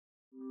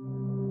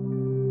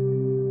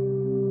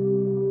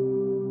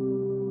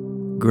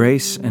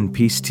Grace and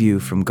peace to you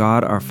from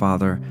God our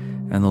Father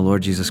and the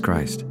Lord Jesus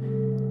Christ.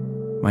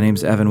 My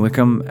name's Evan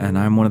Wickham, and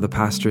I'm one of the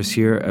pastors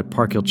here at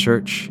Park Hill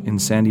Church in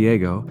San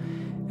Diego,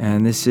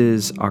 and this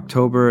is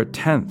October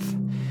 10th.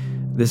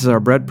 This is our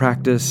bread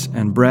practice,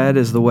 and bread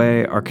is the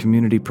way our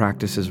community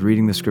practices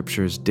reading the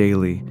scriptures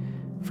daily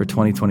for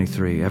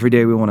 2023. Every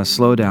day we want to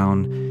slow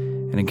down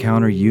and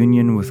encounter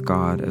union with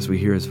God as we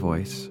hear His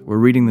voice. We're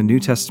reading the New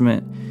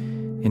Testament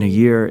in a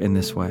year in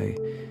this way,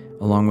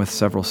 along with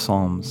several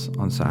Psalms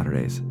on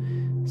Saturdays.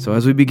 So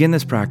as we begin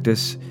this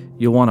practice,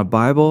 you'll want a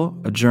Bible,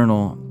 a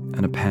journal,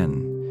 and a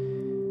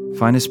pen.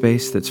 Find a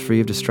space that's free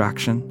of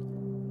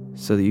distraction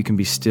so that you can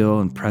be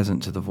still and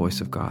present to the voice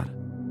of God.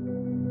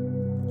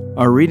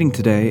 Our reading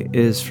today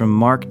is from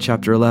Mark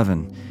chapter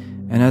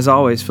 11. And as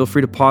always, feel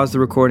free to pause the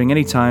recording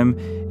anytime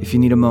if you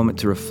need a moment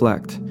to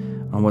reflect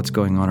on what's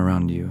going on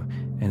around you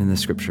and in the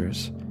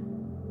scriptures.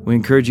 We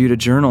encourage you to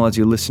journal as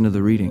you listen to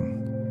the reading.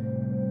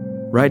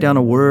 Write down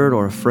a word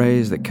or a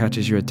phrase that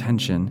catches your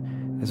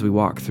attention as we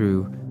walk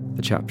through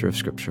the chapter of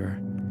Scripture.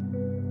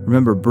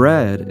 Remember,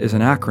 BREAD is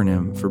an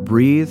acronym for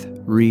breathe,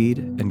 read,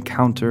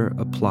 encounter,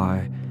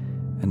 apply,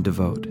 and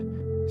devote.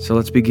 So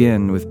let's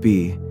begin with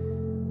B,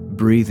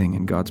 breathing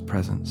in God's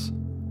presence.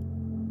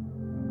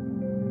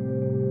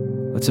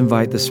 Let's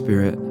invite the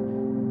Spirit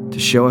to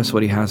show us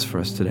what He has for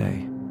us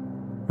today.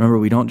 Remember,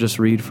 we don't just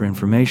read for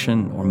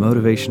information or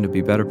motivation to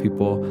be better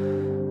people.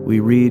 We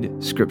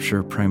read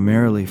Scripture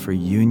primarily for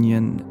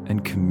union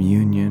and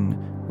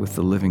communion with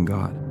the living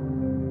God.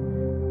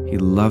 He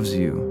loves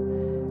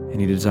you, and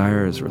He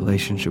desires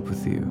relationship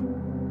with you.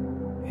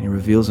 And He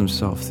reveals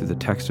Himself through the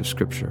text of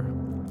Scripture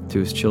to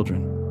His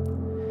children.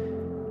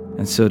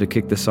 And so to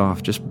kick this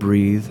off, just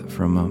breathe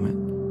for a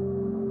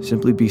moment.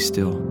 Simply be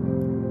still.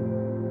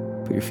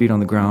 Put your feet on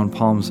the ground,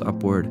 palms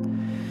upward.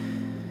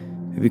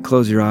 Maybe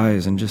close your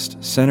eyes and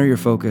just center your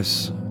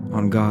focus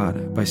on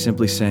God by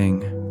simply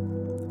saying,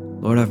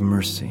 Lord, have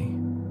mercy.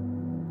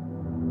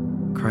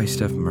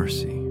 Christ, have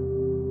mercy.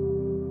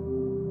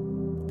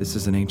 This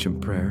is an ancient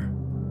prayer,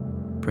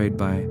 prayed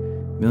by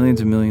millions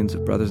and millions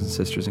of brothers and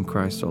sisters in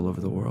Christ all over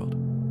the world.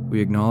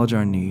 We acknowledge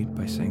our need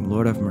by saying,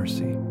 Lord, have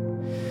mercy.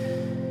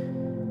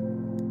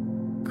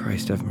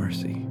 Christ, have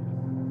mercy.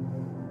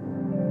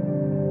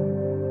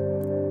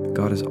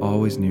 God is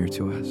always near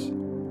to us.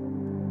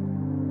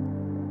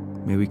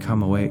 May we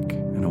come awake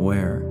and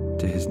aware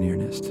to His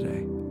nearness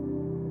today.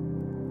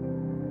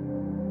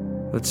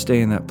 Let's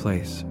stay in that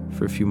place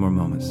for a few more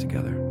moments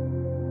together.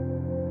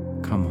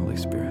 Come, Holy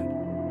Spirit.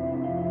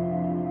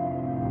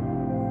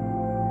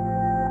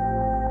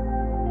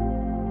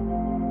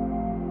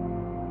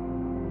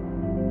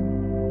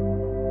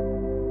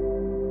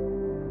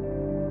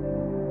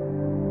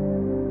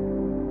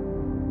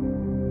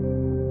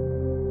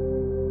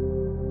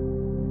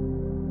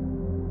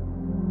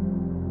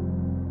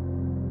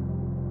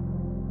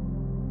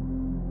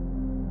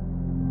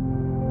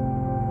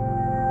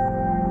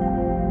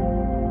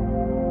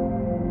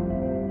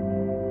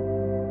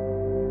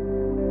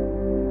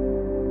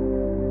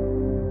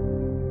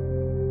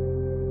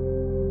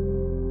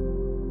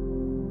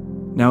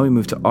 Now we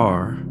move to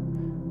R,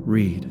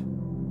 read.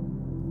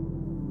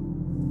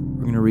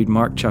 We're going to read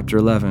Mark chapter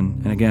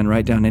 11, and again,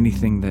 write down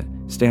anything that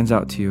stands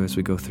out to you as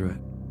we go through it.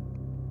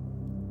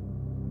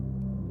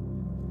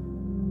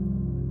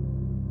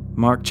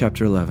 Mark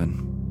chapter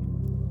 11.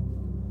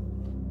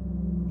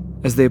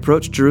 As they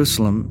approached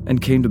Jerusalem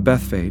and came to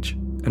Bethphage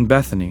and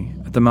Bethany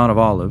at the Mount of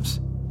Olives,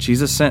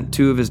 Jesus sent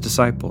two of His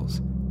disciples,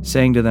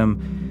 saying to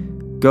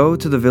them, Go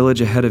to the village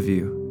ahead of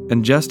you,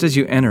 and just as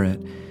you enter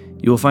it,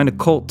 you will find a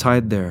colt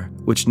tied there,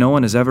 which no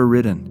one has ever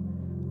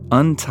ridden.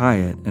 Untie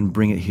it and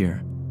bring it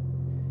here.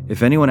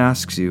 If anyone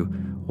asks you,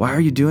 Why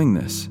are you doing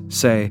this?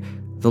 Say,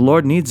 The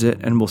Lord needs it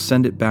and will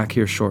send it back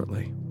here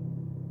shortly.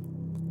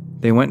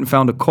 They went and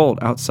found a colt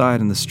outside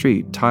in the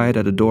street, tied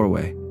at a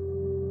doorway.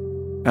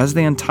 As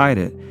they untied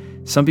it,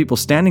 some people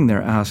standing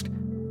there asked,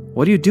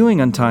 What are you doing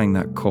untying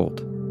that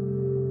colt?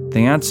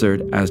 They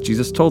answered as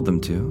Jesus told them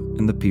to,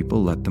 and the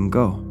people let them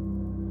go.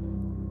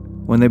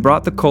 When they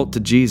brought the colt to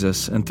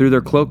Jesus and threw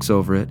their cloaks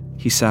over it,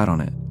 He sat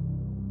on it.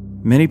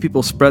 Many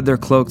people spread their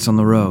cloaks on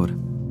the road,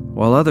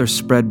 while others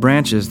spread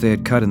branches they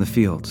had cut in the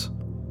fields.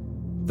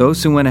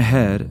 Those who went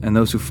ahead and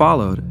those who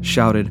followed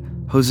shouted,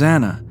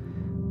 Hosanna!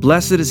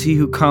 Blessed is He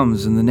who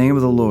comes in the name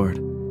of the Lord.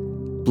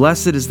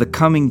 Blessed is the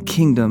coming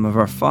kingdom of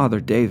our father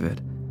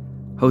David.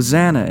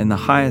 Hosanna in the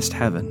highest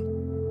heaven.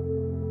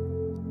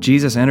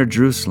 Jesus entered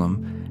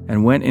Jerusalem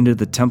and went into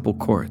the temple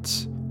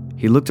courts.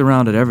 He looked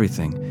around at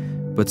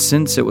everything, but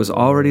since it was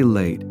already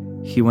late,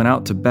 He went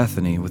out to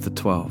Bethany with the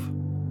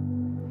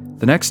 12.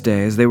 The next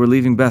day, as they were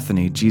leaving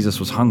Bethany, Jesus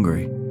was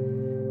hungry.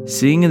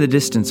 Seeing in the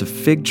distance a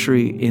fig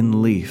tree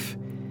in leaf,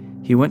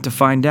 He went to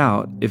find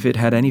out if it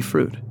had any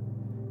fruit.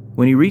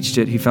 When He reached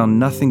it, He found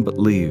nothing but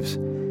leaves,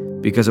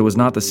 because it was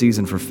not the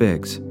season for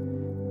figs.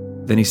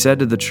 Then He said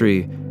to the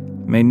tree,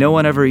 May no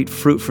one ever eat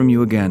fruit from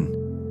you again.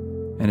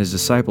 And His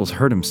disciples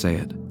heard Him say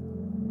it.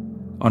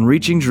 On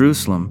reaching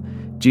Jerusalem,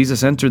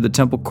 Jesus entered the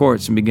temple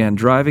courts and began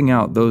driving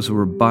out those who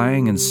were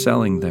buying and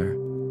selling there.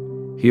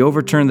 He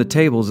overturned the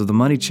tables of the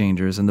money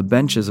changers and the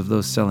benches of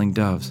those selling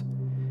doves,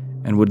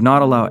 and would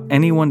not allow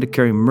anyone to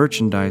carry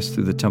merchandise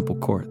through the temple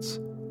courts.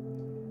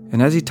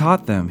 And as he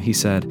taught them, he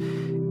said,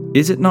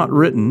 "Is it not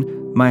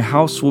written, 'My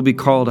house will be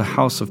called a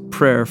house of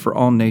prayer for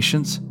all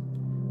nations'?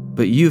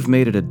 But you've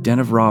made it a den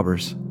of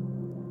robbers."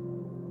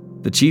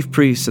 The chief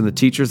priests and the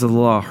teachers of the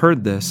law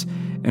heard this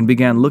and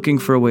began looking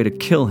for a way to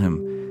kill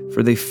him,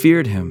 for they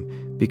feared him,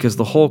 because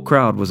the whole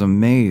crowd was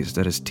amazed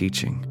at his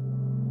teaching.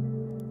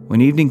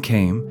 When evening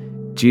came,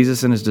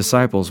 Jesus and his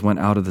disciples went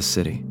out of the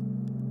city.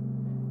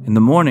 In the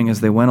morning,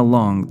 as they went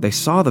along, they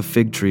saw the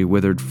fig tree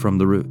withered from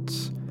the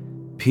roots.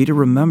 Peter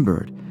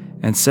remembered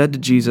and said to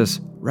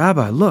Jesus,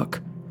 "Rabbi, look,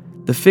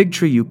 the fig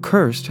tree you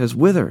cursed has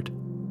withered."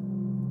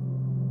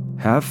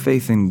 "Have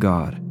faith in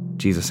God,"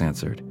 Jesus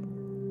answered.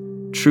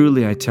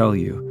 "Truly I tell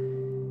you,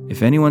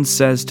 if anyone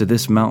says to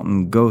this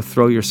mountain, 'Go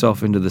throw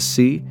yourself into the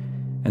sea,'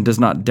 and does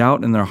not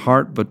doubt in their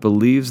heart but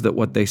believes that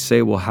what they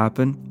say will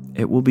happen,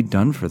 it will be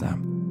done for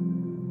them.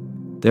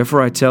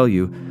 Therefore I tell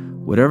you,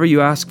 whatever you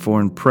ask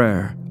for in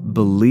prayer,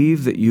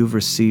 believe that you've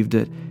received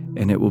it,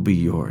 and it will be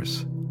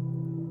yours.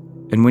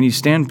 And when you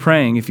stand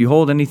praying, if you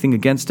hold anything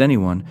against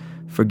anyone,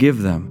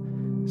 forgive them,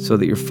 so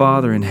that your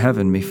Father in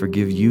heaven may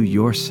forgive you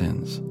your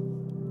sins."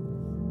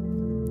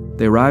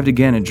 They arrived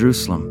again at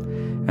Jerusalem,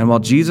 and while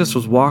Jesus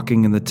was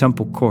walking in the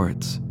temple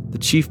courts, the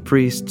chief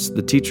priests,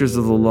 the teachers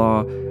of the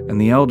law, and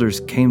the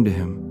elders came to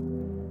him.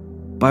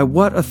 "By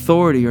what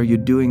authority are you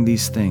doing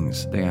these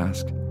things?" they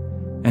asked.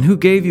 "And who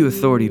gave you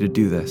authority to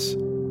do this?"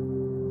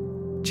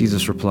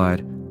 Jesus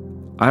replied,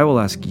 "I will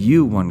ask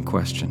you one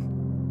question.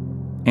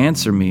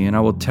 Answer me, and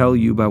I will tell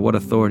you by what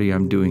authority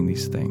I'm doing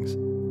these things.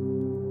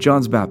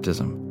 John's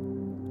baptism,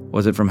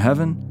 was it from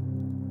heaven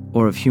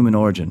or of human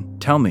origin?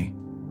 Tell me."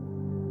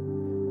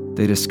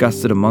 They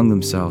discussed it among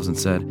themselves and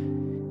said,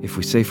 "If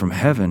we say from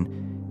heaven,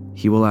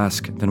 he will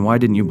ask, 'Then why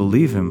didn't you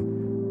believe him?'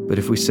 But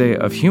if we say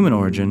of human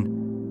origin,"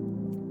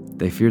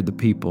 they feared the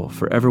people,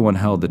 for everyone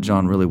held that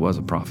John really was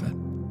a prophet.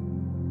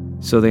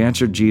 So they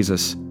answered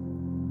Jesus,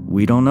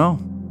 "We don't know."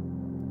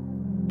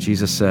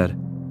 Jesus said,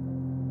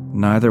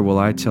 "Neither will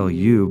I tell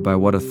you by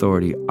what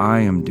authority I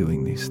am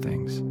doing these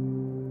things."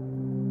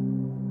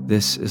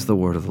 This is the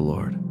word of the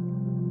Lord.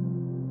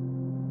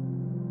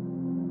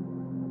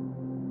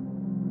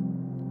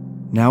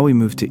 Now we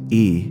move to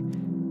E,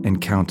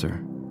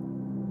 encounter.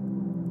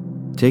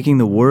 Taking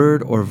the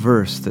word or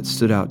verse that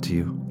stood out to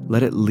you,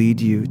 let it lead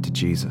you to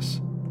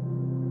Jesus.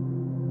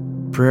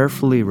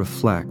 Prayerfully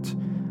reflect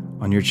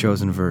on your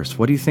chosen verse.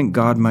 What do you think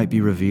God might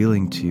be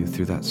revealing to you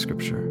through that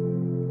scripture?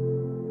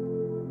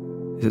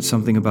 Is it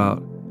something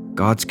about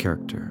God's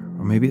character?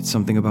 Or maybe it's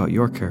something about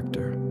your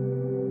character?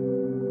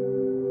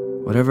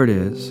 Whatever it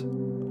is,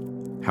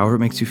 however it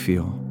makes you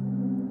feel,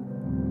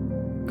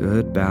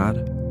 good,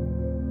 bad,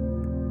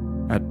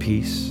 at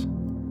peace,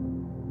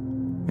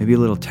 maybe a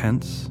little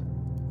tense,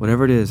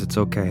 whatever it is, it's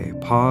okay.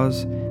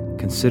 Pause,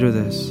 consider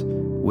this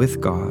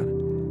with God,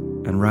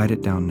 and write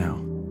it down now.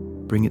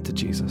 Bring it to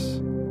Jesus.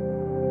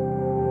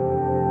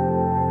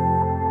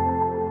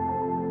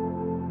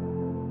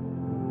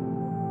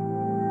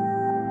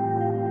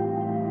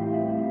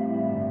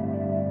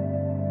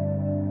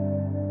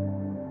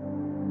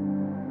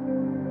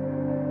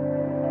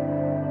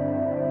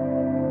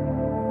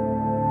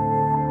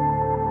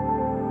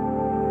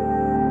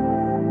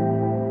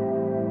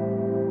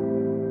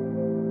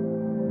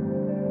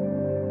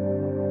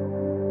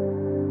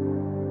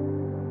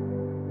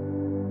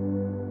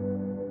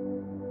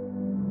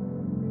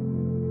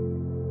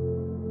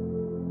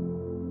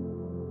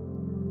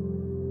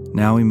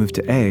 Now we move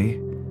to A,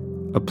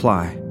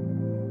 apply.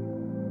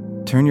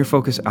 Turn your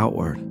focus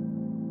outward.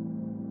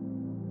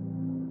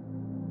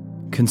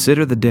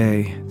 Consider the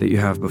day that you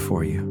have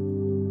before you.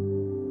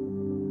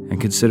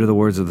 And consider the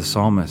words of the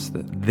psalmist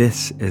that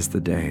this is the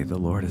day the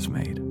Lord has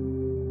made.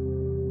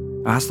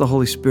 Ask the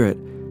Holy Spirit,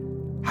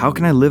 how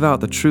can I live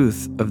out the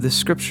truth of this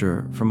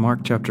scripture from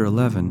Mark chapter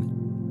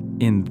 11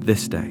 in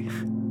this day?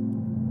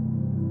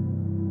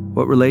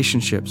 What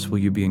relationships will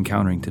you be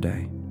encountering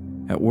today,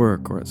 at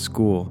work or at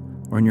school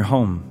or in your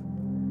home?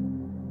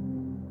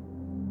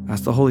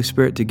 Ask the Holy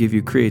Spirit to give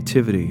you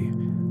creativity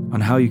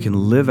on how you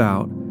can live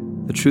out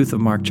the truth of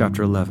Mark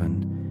chapter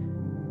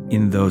 11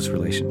 in those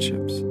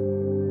relationships.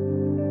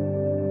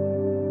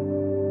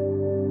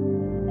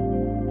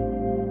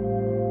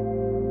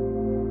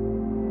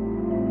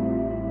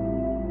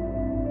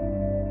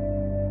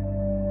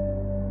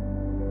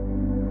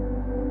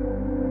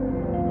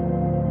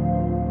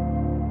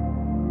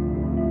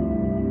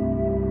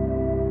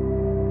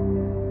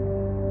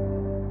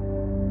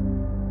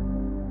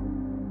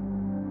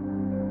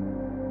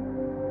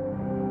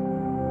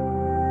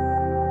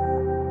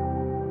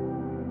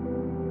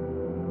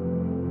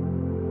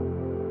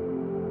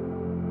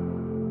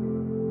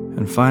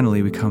 And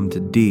finally, we come to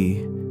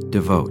D,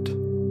 devote.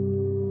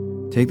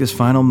 Take this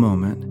final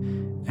moment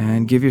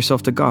and give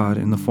yourself to God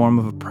in the form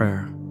of a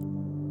prayer.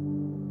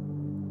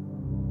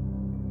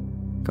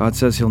 God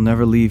says He'll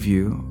never leave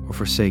you or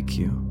forsake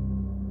you.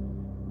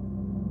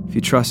 If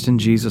you trust in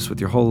Jesus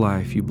with your whole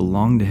life, you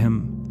belong to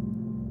Him,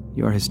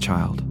 You are his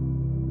child.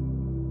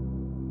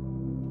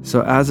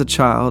 So as a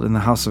child in the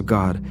house of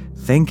God,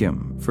 thank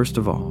him, first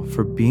of all,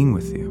 for being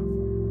with you.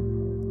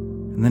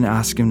 And then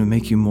ask him to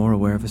make you more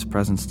aware of his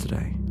presence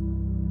today.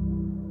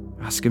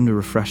 Ask him to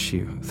refresh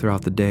you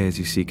throughout the day as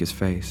you seek his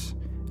face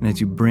and as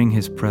you bring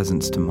his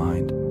presence to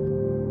mind.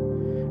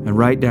 And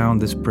write down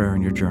this prayer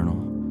in your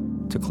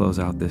journal to close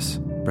out this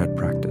bread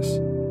practice.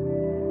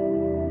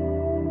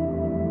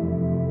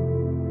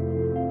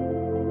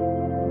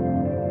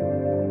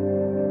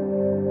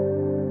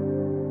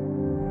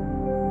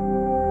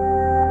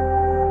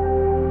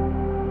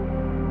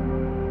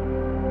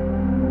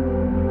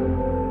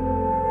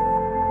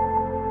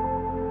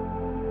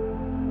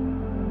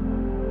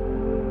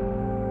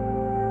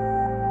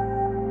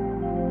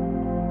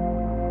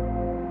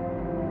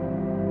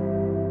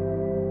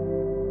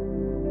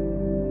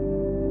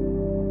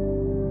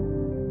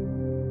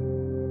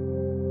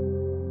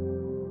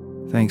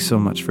 Thanks so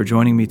much for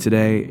joining me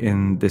today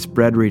in this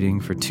bread reading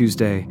for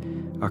Tuesday,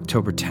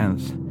 October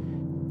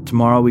 10th.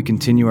 Tomorrow we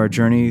continue our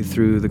journey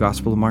through the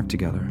Gospel of Mark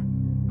together.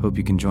 Hope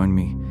you can join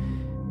me.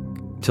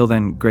 Till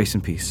then, grace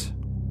and peace.